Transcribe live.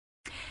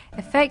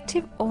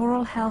Effective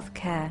oral health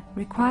care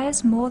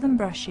requires more than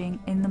brushing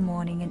in the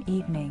morning and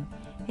evening.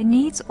 It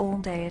needs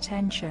all-day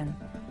attention.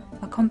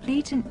 A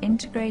complete and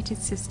integrated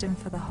system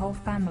for the whole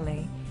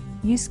family,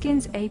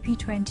 NuSkin's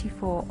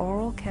AP24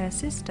 oral care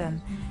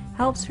system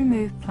helps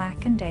remove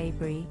plaque and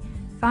debris,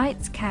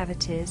 fights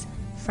cavities,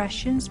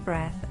 freshens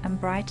breath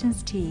and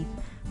brightens teeth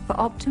for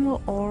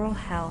optimal oral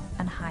health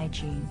and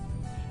hygiene.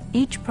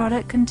 Each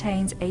product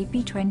contains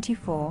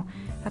AP24,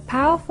 a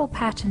powerful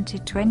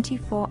patented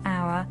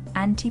 24-hour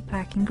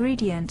anti-plaque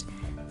ingredient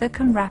that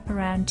can wrap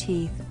around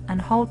teeth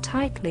and hold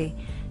tightly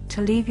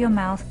to leave your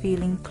mouth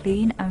feeling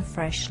clean and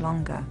fresh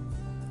longer.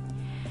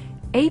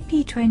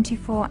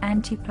 AP24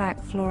 anti-plaque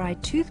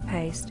fluoride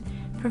toothpaste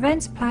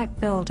prevents plaque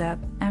buildup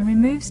and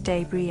removes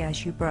debris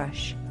as you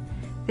brush.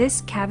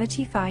 This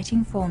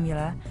cavity-fighting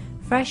formula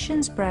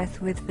freshens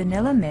breath with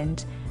vanilla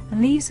mint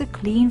and leaves a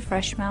clean,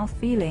 fresh mouth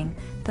feeling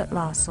that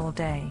lasts all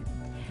day.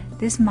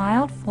 This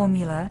mild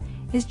formula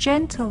is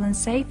gentle and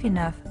safe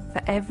enough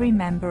for every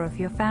member of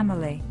your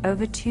family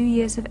over 2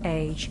 years of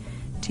age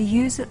to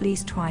use at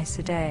least twice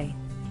a day.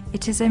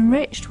 It is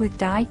enriched with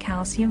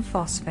dicalcium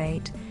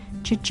phosphate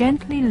to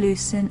gently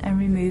loosen and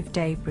remove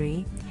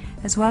debris,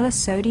 as well as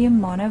sodium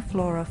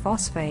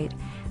monofluorophosphate,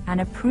 an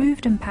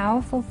approved and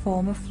powerful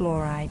form of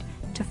fluoride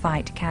to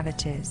fight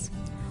cavities.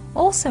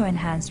 Also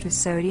enhanced with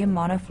sodium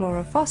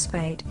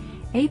monofluorophosphate,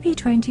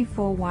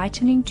 AP24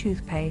 whitening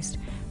toothpaste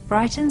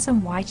brightens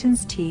and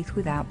whitens teeth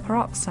without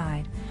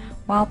peroxide,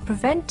 while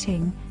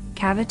preventing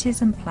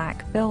cavities and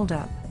plaque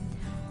buildup.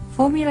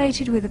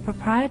 Formulated with a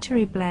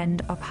proprietary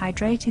blend of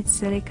hydrated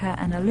silica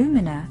and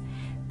alumina,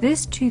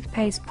 this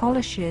toothpaste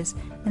polishes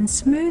and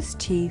smooths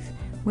teeth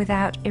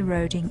without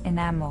eroding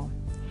enamel.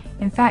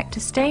 In fact, a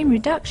stain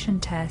reduction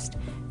test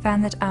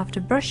found that after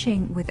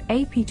brushing with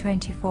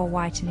AP24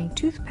 whitening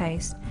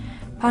toothpaste,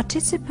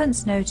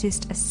 participants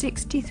noticed a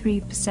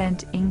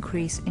 63%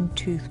 increase in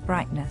tooth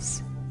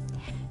brightness.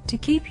 To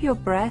keep your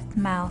breath,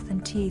 mouth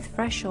and teeth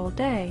fresh all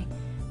day,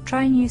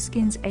 try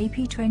NuSkin's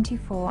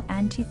AP24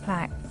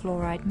 Anti-Plaque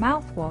Fluoride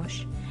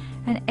Mouthwash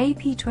and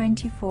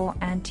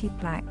AP24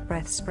 Anti-Plaque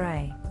Breath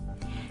Spray.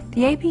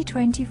 The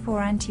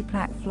AP24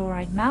 Anti-Plaque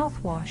Fluoride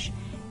Mouthwash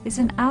is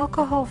an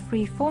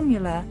alcohol-free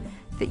formula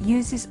that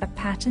uses a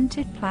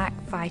patented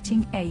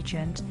plaque-fighting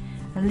agent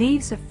and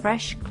leaves a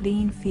fresh,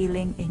 clean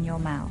feeling in your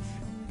mouth.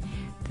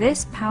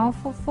 This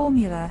powerful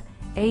formula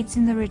aids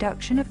in the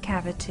reduction of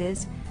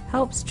cavities,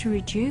 helps to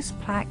reduce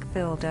plaque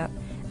buildup,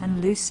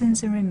 and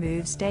loosens and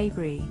removes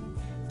debris.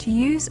 To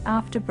use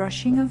after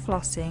brushing and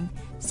flossing,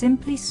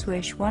 simply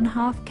swish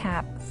 1/2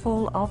 cap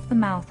full of the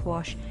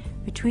mouthwash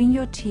between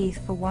your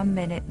teeth for 1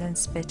 minute, then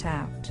spit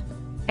out.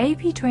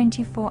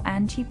 AP24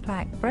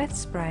 Anti-Plaque Breath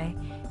Spray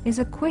is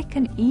a quick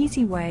and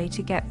easy way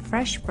to get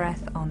fresh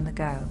breath on the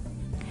go.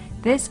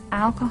 This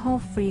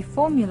alcohol-free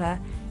formula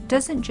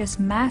doesn't just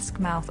mask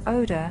mouth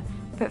odor,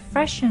 but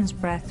freshens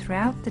breath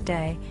throughout the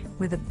day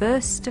with a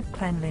burst of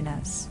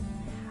cleanliness.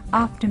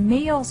 After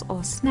meals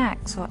or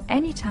snacks, or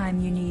any time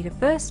you need a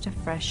burst of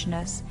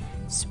freshness,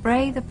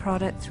 spray the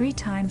product 3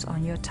 times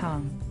on your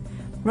tongue.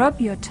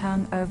 Rub your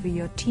tongue over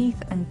your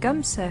teeth and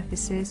gum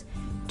surfaces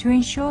to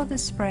ensure the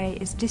spray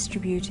is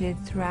distributed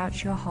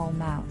throughout your whole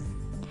mouth.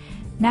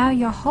 Now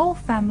your whole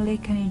family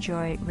can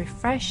enjoy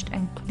refreshed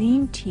and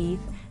clean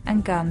teeth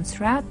and gums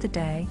throughout the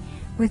day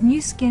with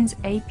NuSkin's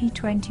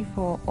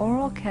AP24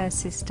 Oral Care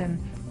System,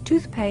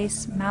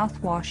 toothpaste,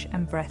 mouthwash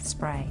and breath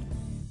spray.